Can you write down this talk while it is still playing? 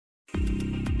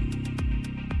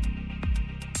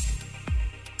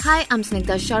Hi, I'm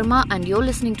Snigdha Sharma, and you're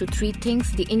listening to Three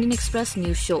Things, the Indian Express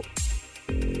news show.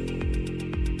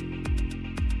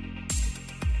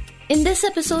 In this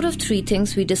episode of Three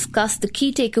Things, we discuss the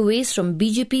key takeaways from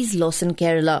BJP's loss in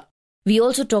Kerala. We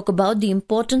also talk about the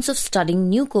importance of studying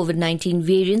new COVID-19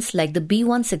 variants like the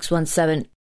B1617.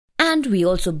 And we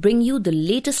also bring you the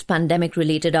latest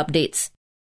pandemic-related updates.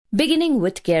 Beginning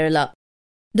with Kerala.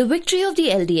 The victory of the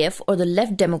LDF or the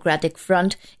Left Democratic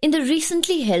Front in the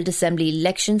recently held assembly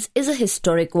elections is a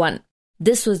historic one.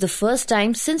 This was the first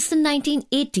time since the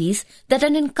 1980s that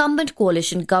an incumbent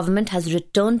coalition government has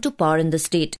returned to power in the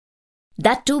state.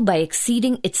 That too by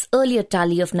exceeding its earlier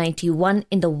tally of 91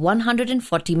 in the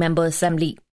 140-member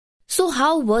assembly. So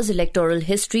how was electoral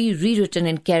history rewritten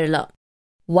in Kerala?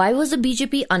 Why was the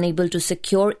BJP unable to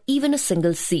secure even a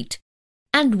single seat?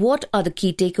 And what are the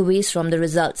key takeaways from the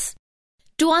results?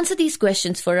 To answer these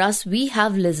questions for us, we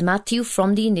have Liz Matthew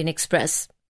from the Indian Express.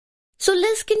 So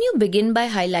Liz, can you begin by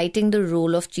highlighting the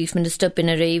role of Chief Minister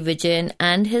Pinarayi Vijayan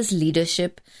and his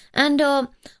leadership and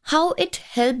how it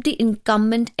helped the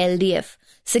incumbent LDF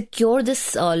secure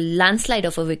this landslide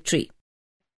of a victory?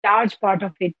 Large part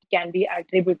of it can be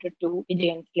attributed to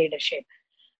Vijayan's leadership.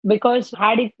 Because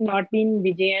had it not been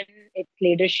Vijayan, its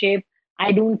leadership,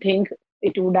 I don't think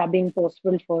it would have been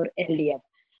possible for LDF.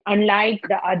 Unlike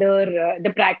the other,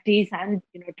 the practice and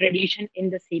tradition in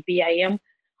the CPIM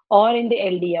or in the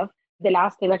LDF, the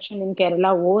last election in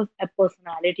Kerala was a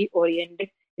personality-oriented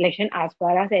election as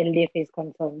far as LDF is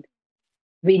concerned.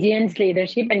 Vijayan's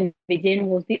leadership, and Vijayan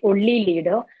was the only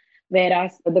leader,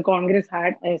 whereas the Congress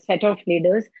had a set of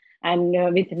leaders and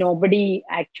with nobody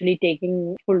actually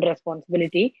taking full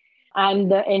responsibility.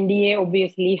 And the NDA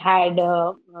obviously had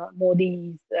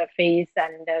Modi's face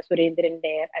and Surendran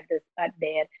there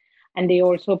there, and they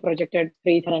also projected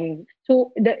Sridharan.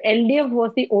 So the LDF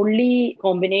was the only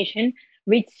combination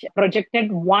which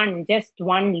projected just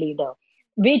one leader,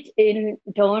 which in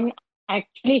turn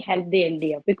actually helped the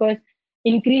LDF because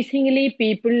increasingly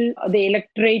the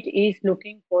electorate is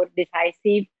looking for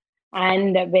decisive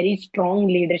and very strong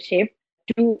leadership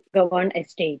to govern a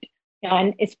state.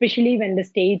 And especially when the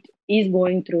state is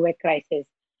going through a crisis.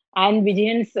 And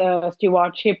Vijayan's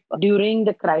stewardship during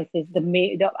the crisis,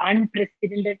 the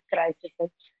unprecedented crises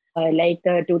like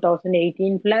the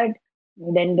 2018 flood,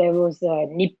 then there was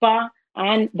Nipah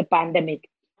and the pandemic.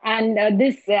 And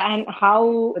and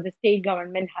how the state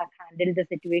government has handled the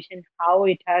situation, how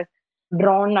it has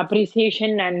drawn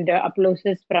appreciation and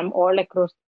applauses from all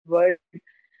across the world.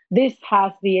 This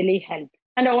has really helped.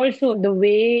 And also the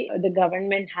way the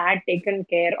government had taken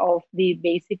care of the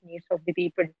basic needs of the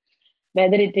people,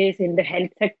 whether it is in the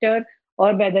health sector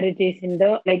or whether it is in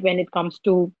when it comes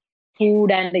to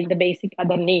food and the basic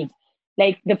other needs.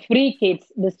 Like the free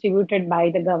kits distributed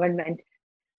by the government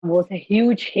was a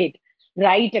huge hit.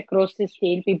 Right across the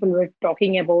state, people were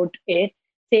talking about it,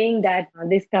 saying that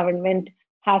this government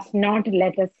has not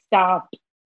let us starve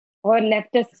or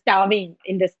left us starving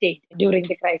in the state during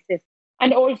the crisis.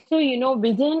 And also,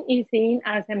 Vijayan is seen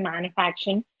as a man of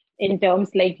action in terms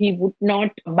like he would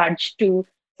not budge to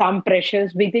some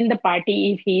pressures within the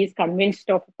party if he is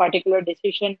convinced of a particular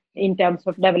decision in terms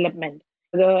of development.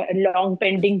 The long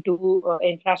pending two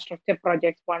infrastructure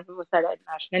projects, one was a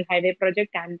national highway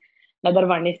project and another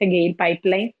one is a GAIL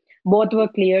pipeline. Both were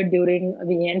cleared during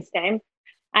Vijayan's time.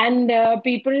 And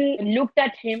people looked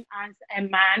at him as a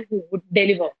man who would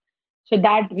deliver. So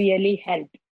that really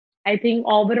helped. I think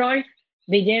overall,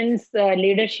 Vijayan's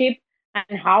leadership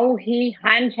and how he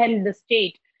handheld the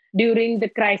state during the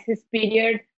crisis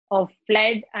period of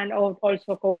flood and of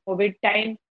also COVID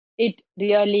time, it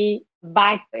really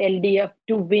backed LDF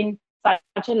to win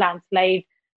such a landslide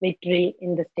victory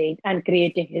in the state and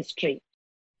creating history.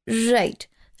 Right.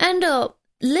 And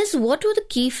Liz, what were the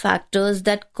key factors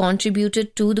that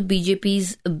contributed to the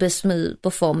BJP's abysmal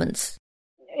performance?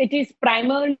 It is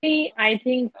primarily, I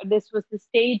think, this was the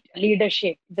state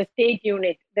leadership, the state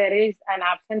unit. There is an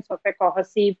absence of a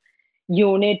cohesive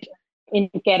unit in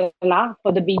Kerala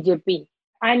for the BJP.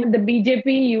 And the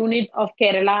BJP unit of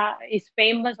Kerala is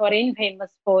famous or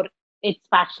infamous for its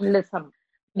factionalism.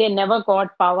 They never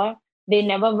got power. They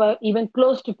never were even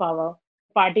close to power.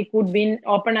 Party could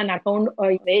open an account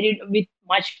with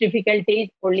much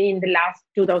difficulty only in the last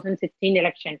 2016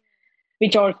 election,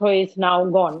 which also is now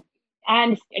gone.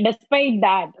 And despite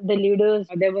that, the leaders,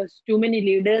 there was too many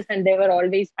leaders and they were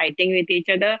always fighting with each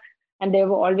other and they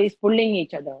were always pulling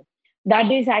each other.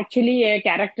 That is actually a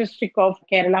characteristic of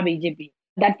Kerala BJP.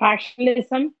 That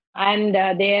factionalism and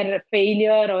their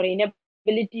failure or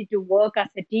inability to work as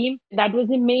a team, that was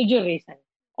a major reason.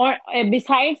 Or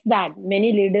besides that,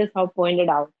 many leaders have pointed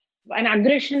out an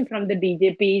aggression from the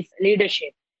BJP's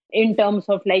leadership in terms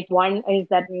of like one is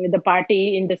that the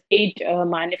party in the state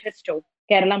manifesto,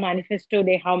 Kerala manifesto,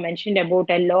 they have mentioned about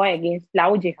a law against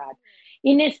love jihad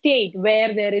in a state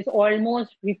where there is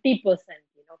almost 50%,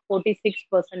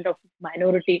 46% of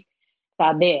minority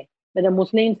are there, where the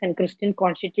Muslims and Christians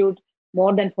constitute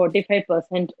more than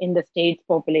 45% in the state's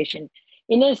population.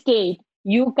 In a state,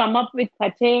 you come up with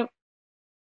such a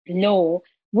law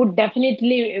would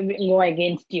definitely go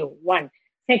against you. One.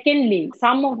 Secondly,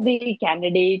 some of the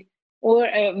candidates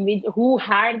who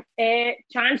had a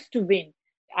chance to win,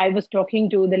 I was talking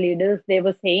to the leaders, they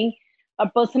were saying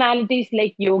personalities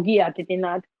like Yogi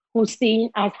Adityanath, who's seen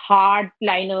as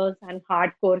hardliners and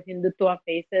hardcore Hindutva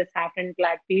faces, saffron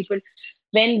clad people,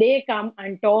 when they come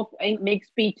and talk and make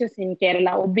speeches in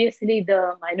Kerala, obviously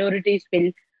the minorities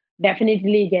will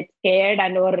definitely get scared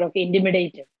and or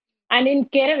intimidated. And in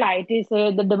Kerala, it is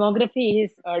the demography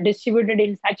is distributed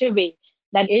in such a way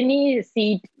that any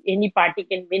seat, any party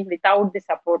can win without the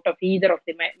support of either of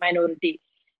the minority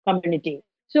community.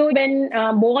 So when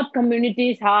both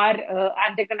communities are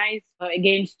antagonized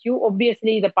against you,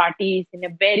 obviously the party is in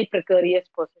a very precarious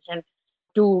position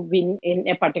to win in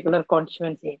a particular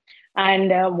constituency.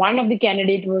 And one of the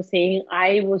candidates was saying,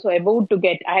 I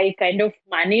kind of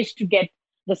managed to get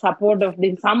the support of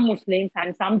some Muslims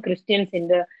and some Christians in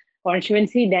the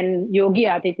constituency. Then Yogi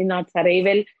Adityanath's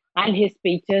arrival and his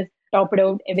speeches topped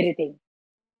out everything.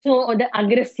 So the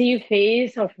aggressive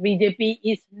phase of BJP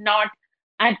is not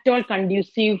at all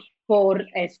conducive for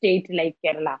a state like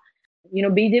Kerala.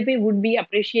 BJP would be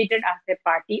appreciated as a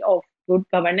party of good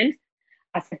governance,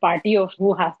 as a party of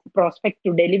who has the prospect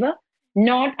to deliver,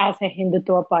 not as a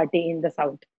Hindutva party in the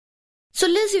south. So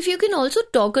Liz, if you can also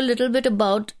talk a little bit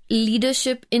about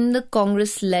leadership in the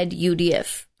Congress-led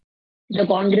UDF. The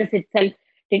Congress itself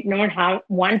did not have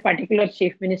one particular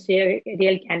chief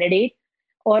ministerial candidate,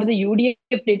 or the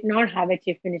UDF did not have a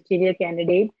chief ministerial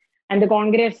candidate. And the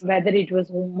Congress, whether it was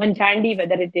Umman Chandi,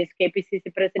 whether it is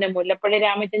KPCC President Mullapalli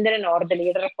Ramachandran or the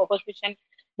leader of opposition,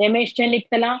 Ramesh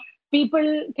Chenittala,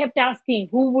 people kept asking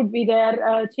who would be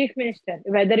their chief minister,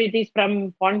 whether it is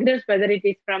from Congress, whether it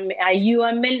is from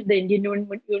IUML, the Indian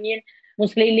Union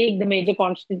Muslim League, the major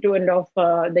constituent of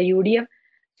the UDF.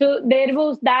 So there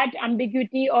was that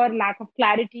ambiguity or lack of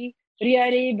clarity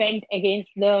really went against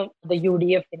the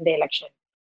UDF in the election.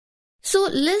 So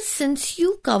Liz, since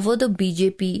you cover the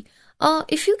BJP,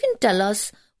 if you can tell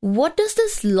us, what does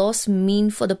this loss mean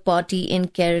for the party in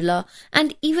Kerala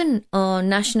and even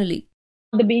nationally?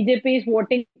 The BJP's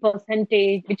voting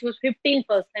percentage, which was 15%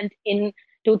 in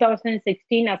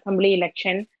 2016 Assembly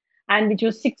election, and which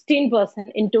was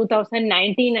 16% in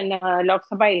 2019 and Lok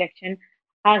Sabha election,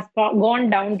 has gone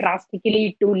down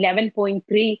drastically to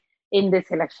 11.3 in this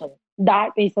election. That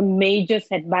is a major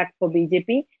setback for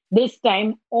BJP. This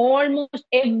time, almost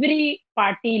every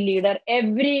party leader,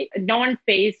 every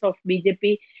non-face of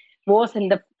BJP was in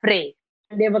the fray.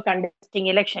 They were contesting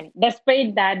election.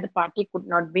 Despite that, the party could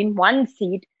not win one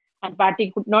seat, and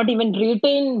party could not even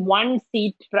retain one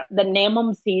seat, the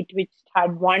Nemam seat, which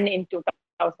had won in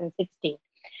 2016.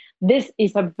 This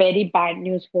is a very bad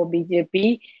news for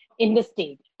BJP in the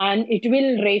state, and it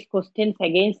will raise questions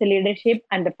against the leadership,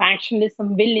 and the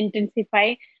factionalism will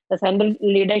intensify. The central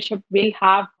leadership will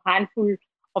have a handful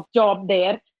of job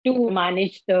there to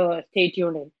manage the state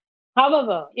union.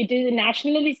 However, it is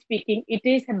nationally speaking, it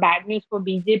is a bad news for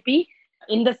BJP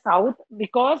in the south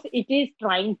because it is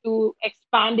trying to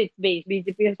expand its base.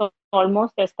 BJP is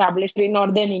almost established in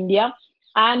northern India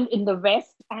and in the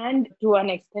west and to an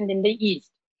extent in the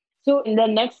east. So in the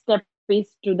next step is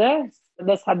to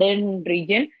the southern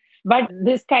region. But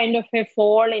this kind of a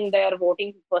fall in their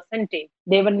voting percentage,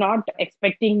 they were not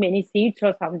expecting many seats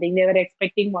or something. They were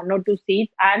expecting one or two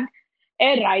seats, and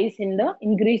a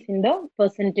increase in the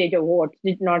percentage of votes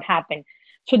did not happen.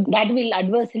 So that will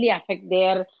adversely affect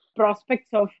their prospects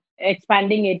of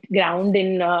expanding its ground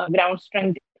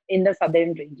strength in the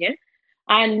southern region.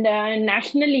 And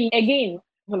nationally, again,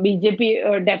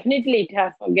 BJP definitely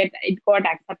it got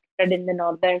accepted in the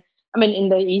northern. In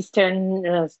the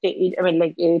eastern state.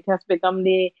 It has become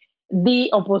the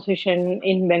opposition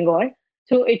in Bengal.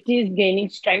 So it is gaining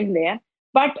strength there.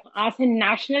 But as a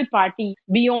national party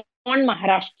beyond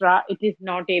Maharashtra, it is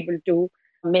not able to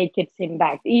make its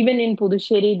impact. Even in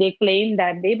Puducherry, they claim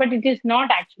that but it is not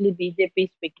actually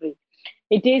BJP's victory.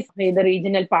 It is the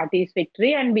regional party's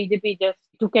victory, and BJP just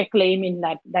took a claim in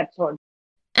that. That's all.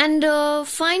 And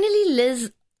finally,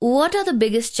 Liz, what are the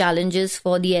biggest challenges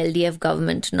for the LDF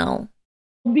government now?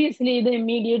 Obviously, the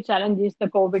immediate challenge is the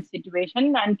COVID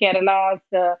situation, and Kerala's,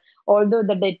 although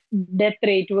the death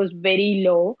rate was very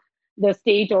low, The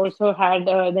state also had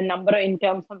the number in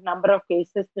terms of number of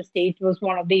cases. The state was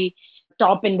one of the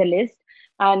top in the list,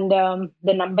 and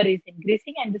the number is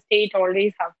increasing. And the state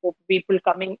always have people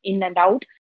coming in and out.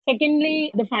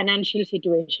 Secondly, the financial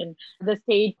situation. The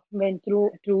state went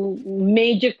through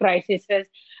major crises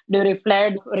during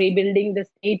flood. Rebuilding the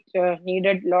state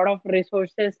needed a lot of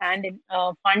resources and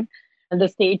fund. The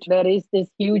state, there is this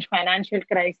huge financial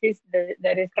crisis.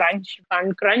 There is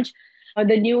fund crunch.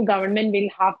 The new government will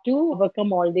have to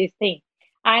overcome all these things.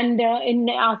 And in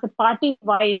as a party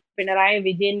wise, Pinarayi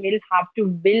Vijayan will have to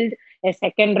build a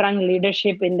second rung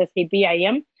leadership in the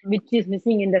CPIM, which is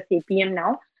missing in the CPM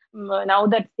now. Now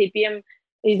that CPM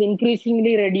is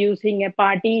increasingly reducing a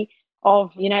party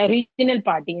of, a regional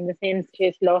party, in the sense it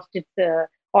has lost its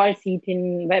all seat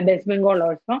in West Bengal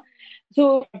also.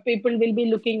 So people will be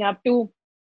looking up to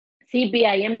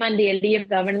CPIM and the LDF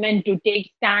government to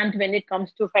take stand when it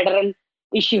comes to federal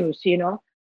issues.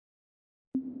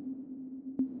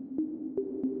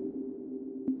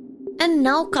 And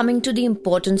now coming to the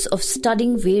importance of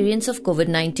studying variants of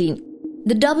COVID-19.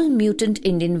 The double mutant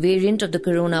Indian variant of the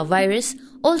coronavirus,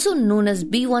 also known as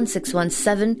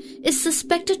B1617, is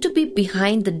suspected to be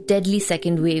behind the deadly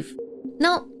second wave.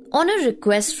 Now, on a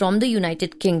request from the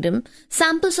United Kingdom,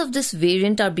 samples of this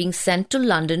variant are being sent to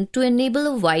London to enable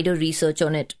a wider research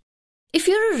on it. If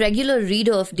you're a regular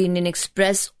reader of the Indian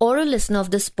Express or a listener of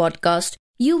this podcast,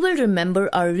 you will remember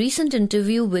our recent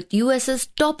interview with US's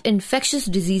top infectious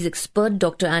disease expert,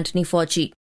 Dr. Anthony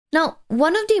Fauci. Now,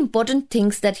 one of the important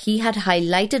things that he had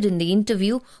highlighted in the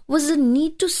interview was the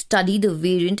need to study the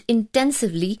variant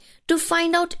intensively to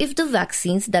find out if the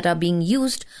vaccines that are being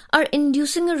used are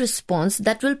inducing a response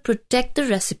that will protect the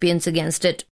recipients against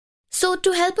it. So,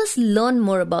 to help us learn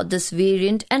more about this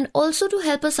variant and also to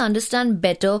help us understand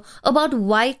better about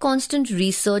why constant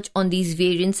research on these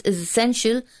variants is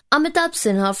essential, Amitabh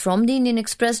Sinha from the Indian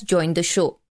Express joined the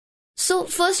show. So,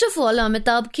 first of all,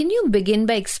 Amitabh, can you begin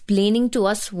by explaining to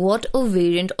us what a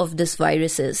variant of this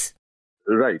virus is?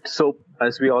 Right. So,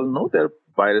 as we all know, their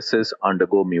viruses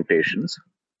undergo mutations.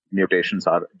 Mutations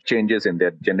are changes in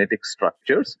their genetic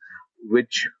structures,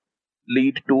 which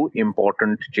lead to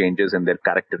important changes in their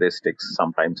characteristics,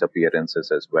 sometimes appearances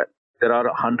as well. There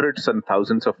are hundreds and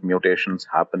thousands of mutations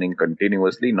happening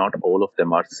continuously. Not all of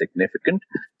them are significant.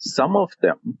 Some of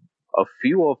them, a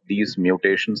few of these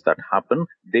mutations that happen,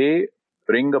 they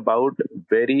bring about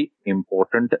very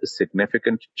important,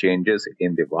 significant changes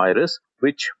in the virus,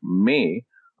 which may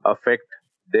affect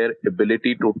their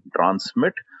ability to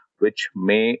transmit, which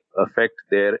may affect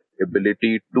their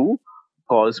ability to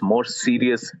cause more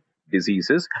serious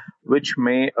diseases, which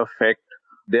may affect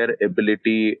their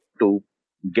ability to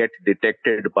get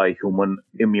detected by human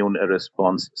immune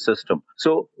response system.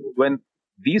 So when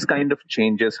these kind of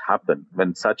changes happen,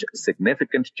 when such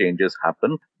significant changes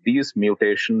happen, these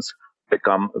mutations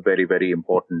become very, very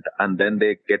important. And then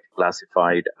they get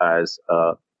classified as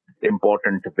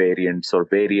important variants or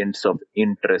variants of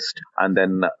interest. And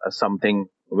then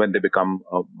when they become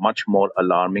much more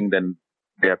alarming, then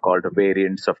they are called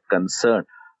variants of concern.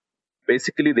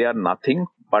 Basically, they are nothing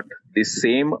but the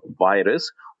same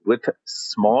virus with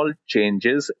small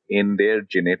changes in their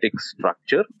genetic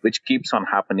structure, which keeps on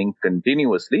happening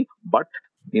continuously. But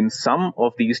in some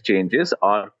of these changes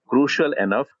are crucial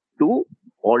enough to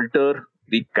alter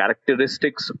the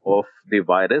characteristics of the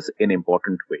virus in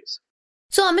important ways.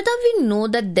 So, Amitabh, we know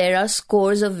that there are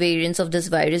scores of variants of this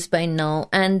virus by now,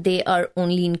 and they are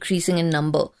only increasing in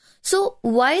number. So,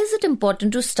 why is it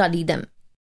important to study them?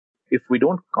 If we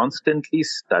don't constantly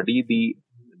study the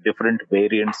different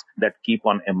variants that keep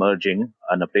on emerging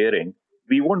and appearing,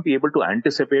 we won't be able to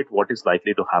anticipate what is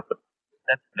likely to happen.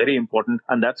 That's very important.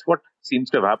 And that's what seems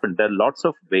to have happened. There are lots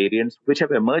of variants which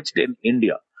have emerged in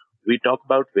India. We talk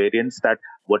about variants that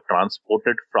were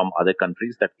transported from other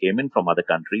countries, that came in from other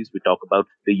countries. We talk about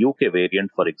the UK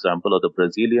variant, for example, or the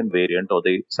Brazilian variant, or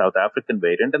the South African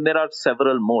variant. And there are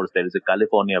several more. There is a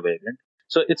California variant.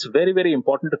 So it's very, very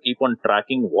important to keep on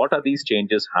tracking what are these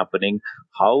changes happening,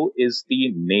 how is the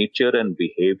nature and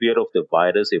behavior of the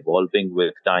virus evolving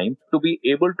with time, to be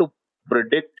able to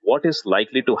predict what is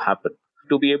likely to happen,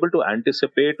 to be able to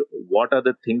anticipate what are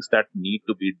the things that need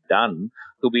to be done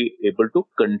to be able to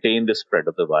contain the spread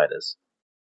of the virus.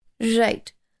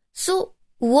 Right. So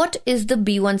what is the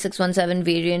B1617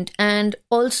 variant, and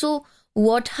also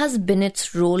what has been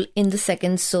its role in the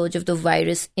second surge of the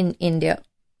virus in India?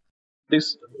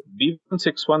 This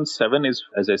B1617 is,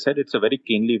 as I said, it's a very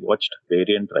keenly watched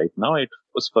variant right now. It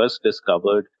was first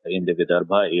discovered in the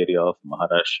Vidarbha area of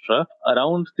Maharashtra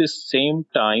around this same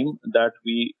time that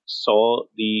we saw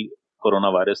the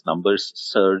coronavirus numbers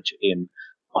surge in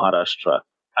Maharashtra.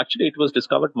 Actually, it was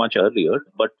discovered much earlier,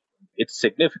 but its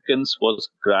significance was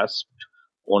grasped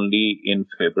only in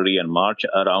February and March,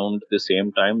 around the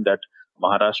same time that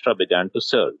Maharashtra began to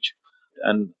surge.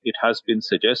 And it has been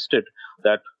suggested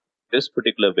that this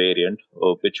particular variant,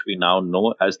 which we now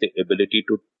know has the ability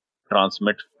to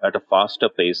transmit at a faster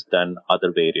pace than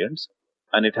other variants,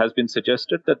 and it has been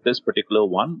suggested that this particular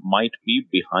one might be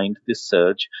behind this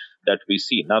surge that we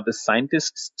see. Now, the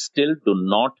scientists still do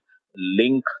not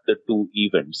link the two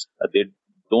events. They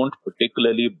don't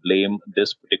particularly blame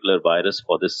this particular virus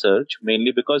for the surge,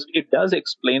 mainly because it does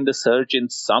explain the surge in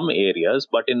some areas,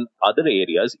 but in other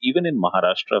areas, even in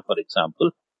Maharashtra, for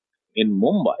example, in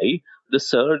Mumbai, the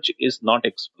surge is not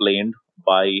explained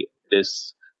by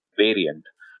this variant.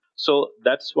 So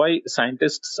that's why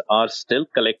scientists are still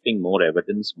collecting more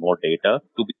evidence, more data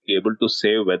to be able to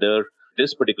say whether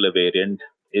this particular variant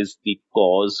is the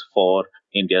cause for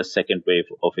India's second wave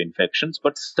of infections.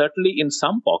 But certainly in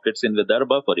some pockets, in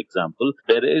Vidarbha, for example,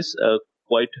 there is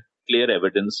quite clear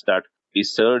evidence that the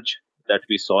surge that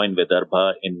we saw in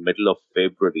Vidarbha in middle of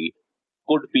February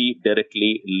could be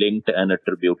directly linked and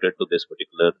attributed to this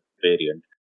particular variant.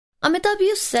 Amitabh,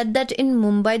 you said that in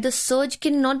Mumbai the surge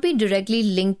cannot be directly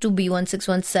linked to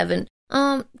B1617.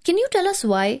 Can you tell us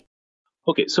why?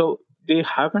 Okay, so they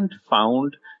haven't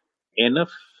found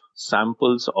enough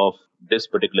samples of this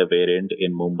particular variant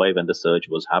in Mumbai when the surge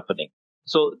was happening.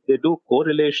 So they do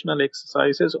correlational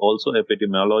exercises, also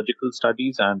epidemiological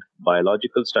studies and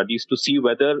biological studies to see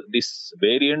whether this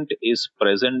variant is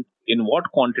present, in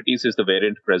what quantities is the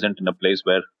variant present in a place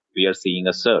where we are seeing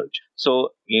a surge. So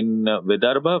in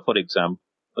Vidarbha, for example,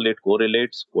 it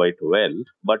correlates quite well,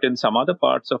 but in some other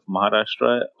parts of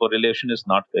Maharashtra, correlation is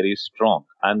not very strong.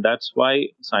 And that's why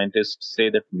scientists say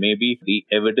that maybe the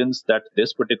evidence that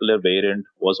this particular variant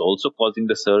was also causing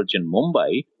the surge in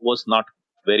Mumbai was not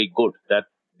very good, that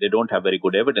they don't have very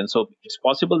good evidence. So it's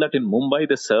possible that in Mumbai,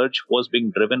 the surge was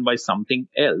being driven by something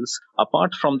else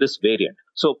apart from this variant.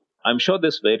 So I'm sure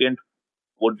this variant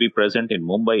would be present in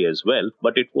Mumbai as well,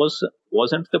 but it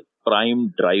wasn't the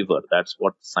prime driver. That's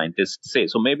what scientists say.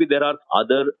 So maybe there are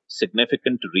other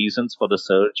significant reasons for the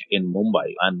surge in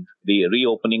Mumbai, and the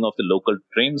reopening of the local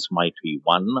trains might be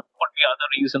one, could be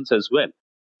other reasons as well.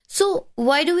 So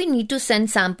why do we need to send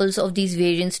samples of these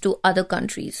variants to other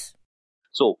countries?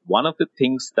 So one of the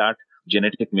things that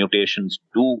genetic mutations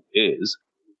do is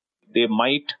they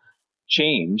might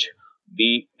change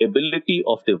the ability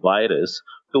of the virus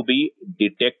to be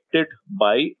detected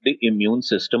by the immune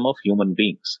system of human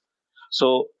beings.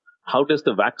 So how does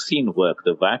the vaccine work?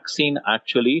 The vaccine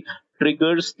actually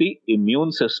triggers the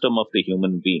immune system of the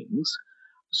human beings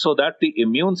so that the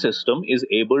immune system is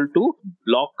able to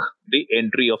block the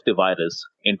entry of the virus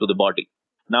into the body.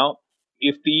 Now,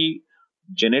 if the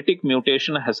genetic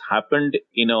mutation has happened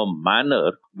in a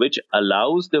manner which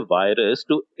allows the virus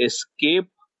to escape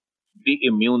the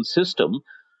immune system,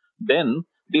 then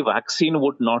the vaccine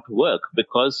would not work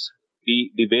because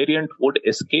the variant would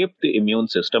escape the immune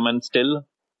system and still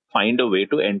find a way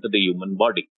to enter the human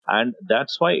body. And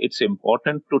that's why it's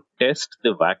important to test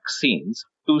the vaccines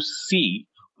to see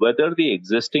whether the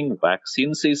existing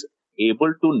vaccines is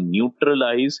able to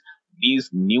neutralize these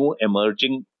new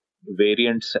emerging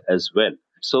variants as well.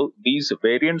 So these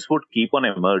variants would keep on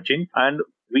emerging, and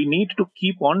we need to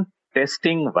keep on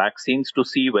testing vaccines to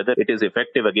see whether it is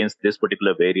effective against this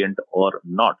particular variant or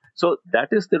not. So that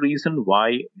is the reason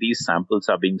why these samples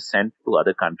are being sent to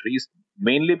other countries,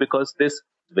 mainly because this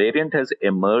variant has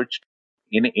emerged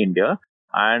in India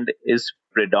and is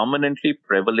predominantly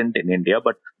prevalent in India,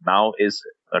 but now is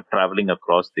traveling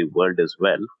across the world as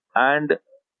well. And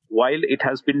while it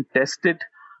has been tested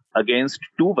against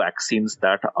two vaccines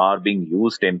that are being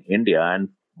used in India, and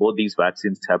both these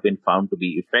vaccines have been found to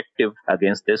be effective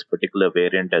against this particular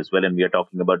variant as well, and we are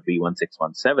talking about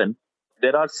B1617.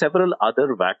 There are several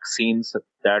other vaccines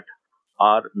that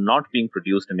are not being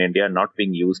produced in India, not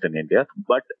being used in India,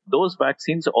 but those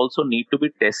vaccines also need to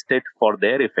be tested for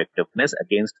their effectiveness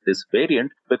against this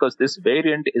variant because this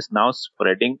variant is now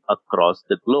spreading across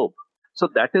the globe. So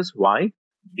that is why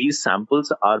these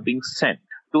samples are being sent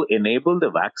to enable the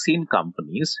vaccine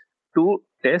companies to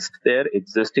test their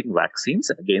existing vaccines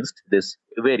against this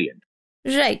variant.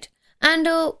 Right. And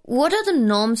what are the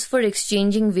norms for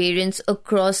exchanging variants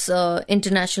across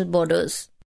international borders?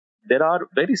 There are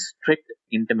very strict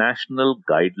international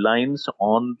guidelines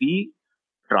on the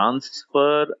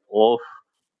transfer of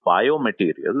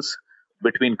biomaterials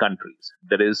between countries.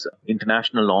 There is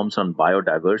international norms on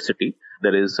biodiversity.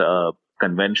 There is a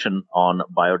convention on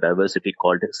biodiversity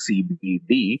called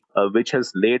CBD, which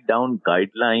has laid down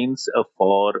guidelines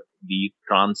for the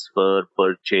transfer,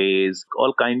 purchase,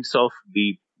 all kinds of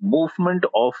the movement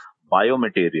of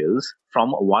biomaterials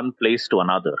from one place to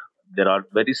another. There are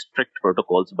very strict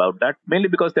protocols about that, mainly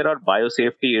because there are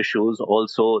biosafety issues.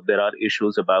 Also, there are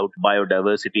issues about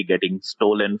biodiversity getting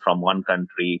stolen from one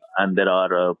country, and there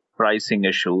are pricing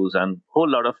issues and a whole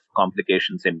lot of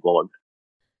complications involved.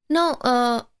 Now,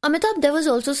 Amitabh, there was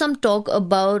also some talk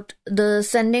about the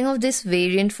sending of this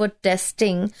variant for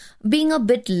testing being a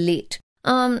bit late.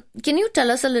 Can you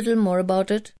tell us a little more about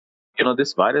it?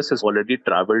 This virus has already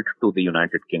traveled to the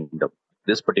United Kingdom.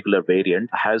 This particular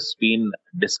variant has been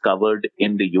discovered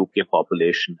in the UK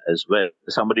population as well.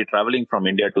 Somebody traveling from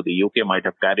India to the UK might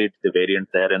have carried the variant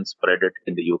there and spread it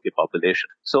in the UK population.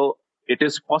 So it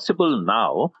is possible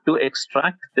now to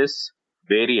extract this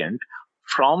variant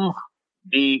from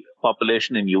the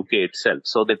population in UK itself.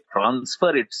 So the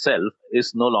transfer itself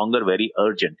is no longer very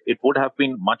urgent. It would have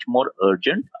been much more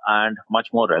urgent and much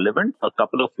more relevant a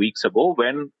couple of weeks ago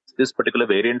when this particular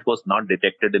variant was not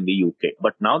detected in the UK.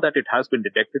 But now that it has been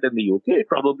detected in the UK,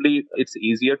 probably it's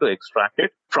easier to extract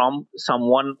it from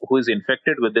someone who is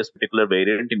infected with this particular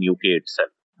variant in UK itself.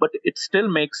 But it still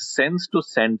makes sense to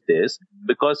send this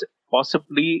because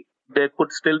possibly there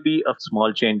could still be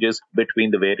small changes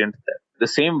between the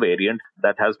same variant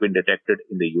that has been detected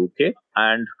in the UK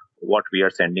and what we are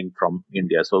sending from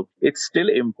India. So it's still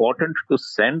important to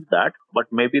send that, but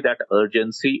maybe that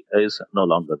urgency is no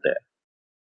longer there.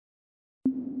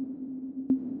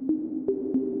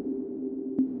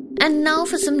 And now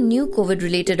for some new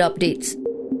COVID-related updates.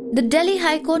 The Delhi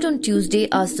High Court on Tuesday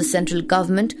asked the central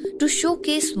government to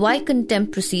showcase why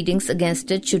contempt proceedings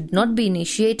against it should not be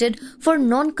initiated for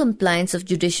non-compliance of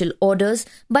judicial orders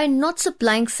by not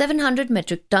supplying 700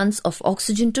 metric tons of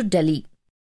oxygen to Delhi.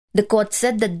 The court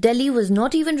said that Delhi was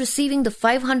not even receiving the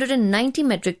 590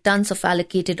 metric tons of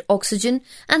allocated oxygen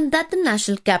and that the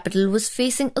national capital was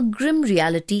facing a grim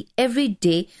reality every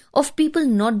day of people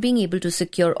not being able to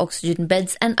secure oxygen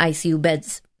beds and ICU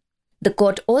beds. The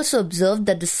court also observed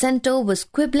that the centre was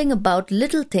quibbling about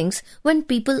little things when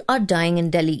people are dying in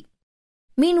Delhi.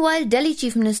 Meanwhile, Delhi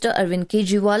Chief Minister Arvind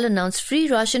Kejriwal announced free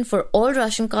ration for all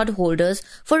ration card holders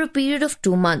for a period of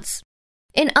 2 months.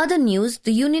 In other news,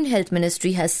 the Union Health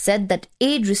Ministry has said that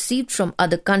aid received from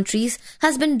other countries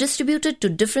has been distributed to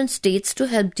different states to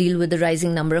help deal with the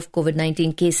rising number of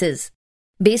COVID-19 cases.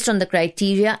 Based on the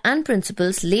criteria and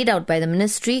principles laid out by the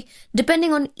ministry,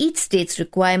 depending on each state's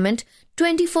requirement,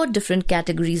 24 different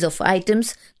categories of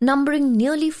items, numbering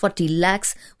nearly 40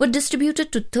 lakhs, were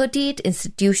distributed to 38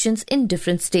 institutions in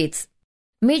different states.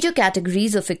 Major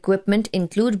categories of equipment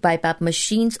include BiPAP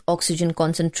machines, oxygen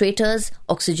concentrators,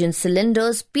 oxygen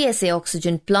cylinders, PSA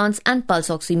oxygen plants, and pulse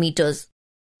oximeters.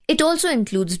 It also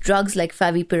includes drugs like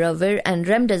favipiravir and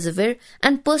remdesivir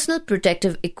and personal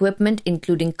protective equipment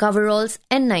including coveralls,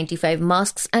 N95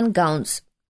 masks, and gowns.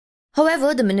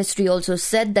 However, the ministry also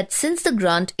said that since the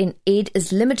grant in aid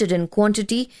is limited in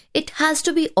quantity, it has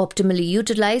to be optimally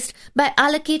utilized by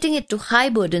allocating it to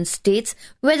high-burden states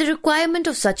where the requirement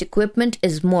of such equipment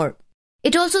is more.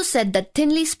 It also said that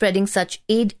thinly spreading such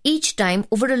aid each time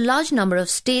over a large number of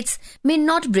states may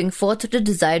not bring forth the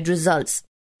desired results.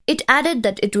 It added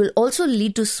that it will also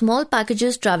lead to small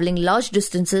packages traveling large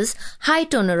distances, high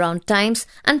turnaround times,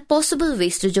 and possible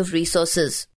wastage of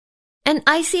resources. An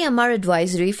ICMR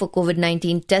advisory for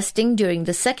COVID-19 testing during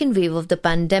the second wave of the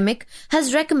pandemic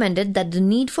has recommended that the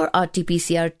need for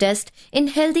RT-PCR test in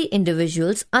healthy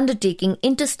individuals undertaking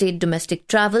interstate domestic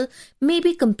travel may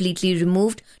be completely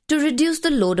removed to reduce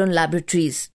the load on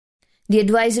laboratories. The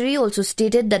advisory also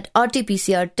stated that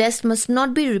RT-PCR test must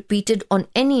not be repeated on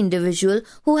any individual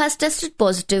who has tested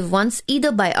positive once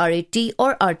either by RAT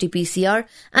or RT-PCR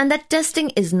and that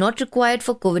testing is not required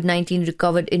for COVID-19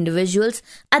 recovered individuals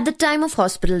at the time of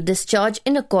hospital discharge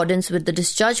in accordance with the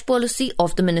discharge policy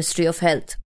of the Ministry of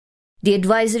Health. The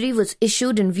advisory was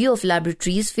issued in view of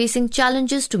laboratories facing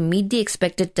challenges to meet the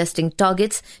expected testing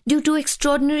targets due to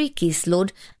extraordinary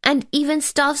caseload and even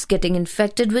staffs getting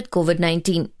infected with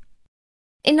COVID-19.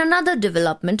 In another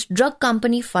development, drug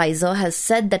company Pfizer has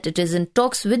said that it is in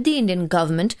talks with the Indian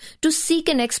government to seek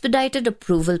an expedited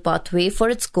approval pathway for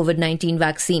its COVID-19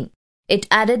 vaccine. It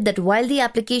added that while the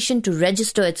application to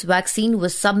register its vaccine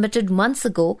was submitted months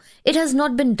ago, it has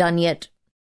not been done yet.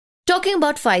 Talking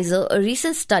about Pfizer, a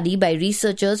recent study by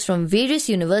researchers from various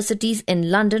universities in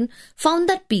London found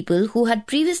that people who had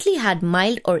previously had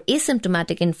mild or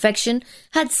asymptomatic infection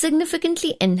had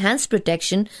significantly enhanced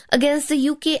protection against the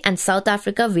UK and South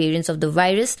Africa variants of the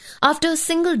virus after a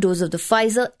single dose of the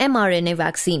Pfizer mRNA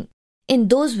vaccine. In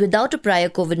those without a prior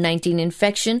COVID-19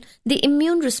 infection, the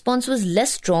immune response was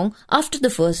less strong after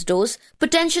the first dose,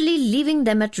 potentially leaving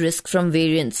them at risk from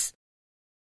variants.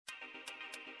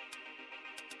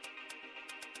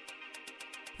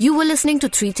 You were listening to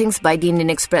Three Things by the Indian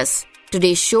Express.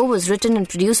 Today's show was written and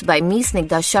produced by me,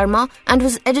 Snigdha Sharma, and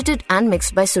was edited and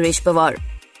mixed by Suresh Pawar.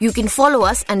 You can follow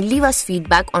us and leave us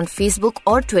feedback on Facebook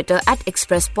or Twitter at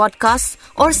Express Podcasts,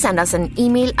 or send us an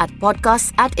email at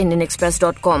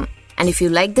podcasts@indianexpress.com. And if you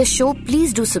like this show,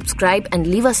 please do subscribe and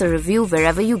leave us a review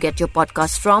wherever you get your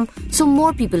podcasts from so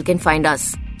more people can find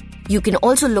us. You can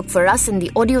also look for us in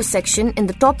the audio section in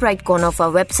the top right corner of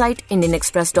our website,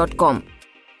 indianexpress.com.